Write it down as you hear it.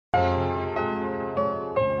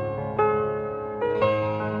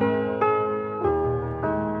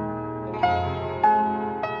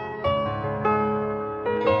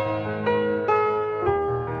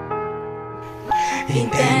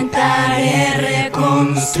Intentaré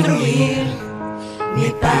reconstruir mi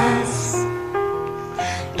paz,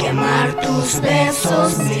 quemar tus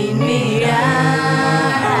besos sin mirar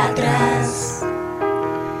atrás.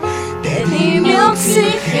 Te di mi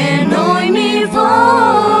oxígeno y mi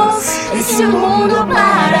voz, hice un mundo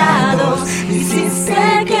parado,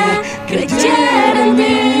 hiciste que creyera en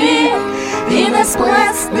mí y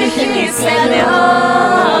después dijiste adiós.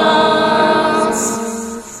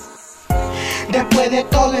 Después de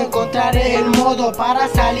todo encontraré el modo para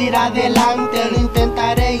salir adelante. Lo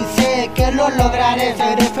intentaré y sé que lo lograré.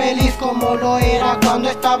 Seré feliz como lo era cuando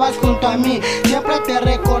estabas junto a mí. Siempre te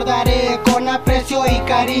recordaré con aprecio y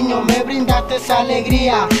cariño. Me brindaste esa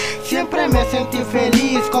alegría. Siempre me sentí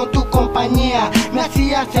feliz con tu compañía. Me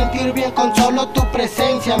hacías sentir bien con solo tu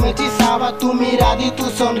presencia. Me hechizaba tu mirada y tu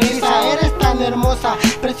sonrisa. Eres tan hermosa,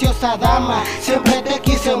 preciosa dama. Siempre te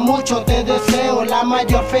quise mucho, te deseo la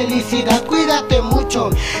mayor felicidad. Cuídate mucho,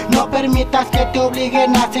 no permitas que te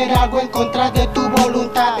obliguen a hacer algo en contra de tu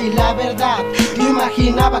voluntad. Y la verdad, yo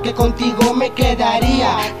imaginaba que contigo me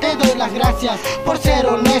quedaría. Te doy las gracias por ser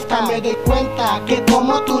honesta. Me doy cuenta que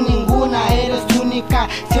como tú ninguna, eres única.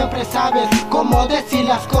 Siempre sabes cómo decir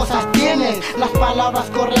las cosas. Tienes las palabras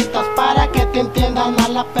correctas para que te entiendan a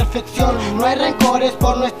la perfección. No hay rencores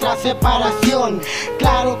por nuestra separación.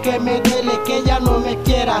 Claro que me duele que ya no me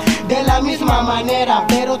quieras de la misma manera,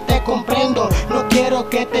 pero te comprendo. No quiero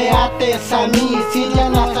que te ates a mí si ya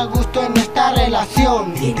no estás a gusto en esta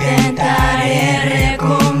relación. Intentaré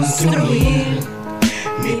reconstruir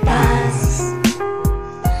mi paz,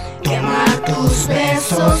 quemar tus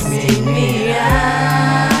besos sin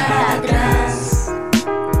mirar atrás.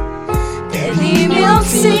 Te di mi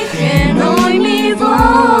oxígeno y mi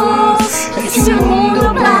voz, hice un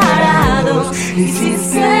mundo parado,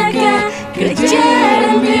 hiciste que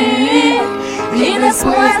creyera en mí y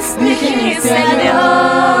después dijiste adiós.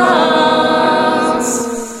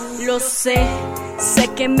 Lo sé, sé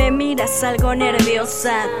que me miras algo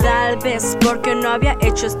nerviosa, tal vez porque no había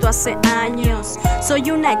hecho esto hace años. Soy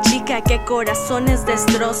una chica que corazones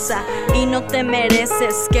destroza y no te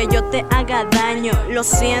mereces que yo te haga daño. Lo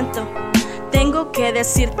siento, tengo que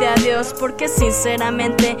decirte adiós porque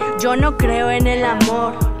sinceramente yo no creo en el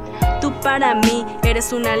amor. Tú para mí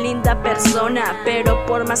eres una linda persona, pero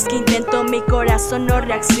por más que intento mi corazón no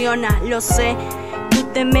reacciona. Lo sé, tú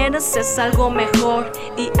te mereces algo mejor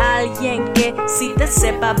y alguien que sí te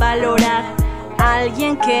sepa valorar.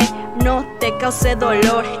 Alguien que no te cause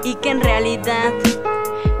dolor y que en realidad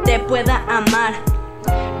te pueda amar.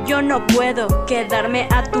 Yo no puedo quedarme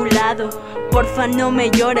a tu lado. Porfa no me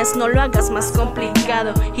llores, no lo hagas más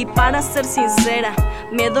complicado. Y para ser sincera,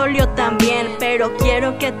 me dolió también, pero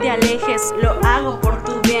quiero que te alejes, lo hago por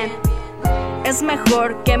tu bien. Es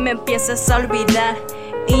mejor que me empieces a olvidar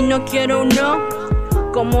y no quiero un no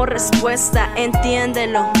como respuesta,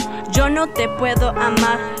 entiéndelo. Yo no te puedo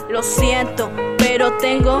amar, lo siento, pero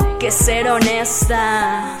tengo que ser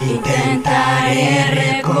honesta.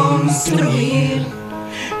 Intentaré reconstruir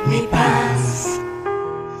mi paz,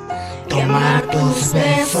 quemar tus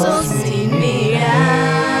besos sin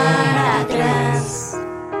mirar atrás.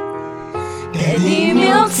 Te di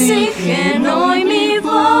mi oxígeno y mi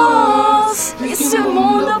voz, hice un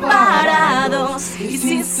mundo parado,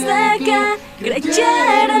 hiciste que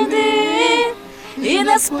creyera en ti y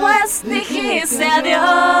después dijiste adiós.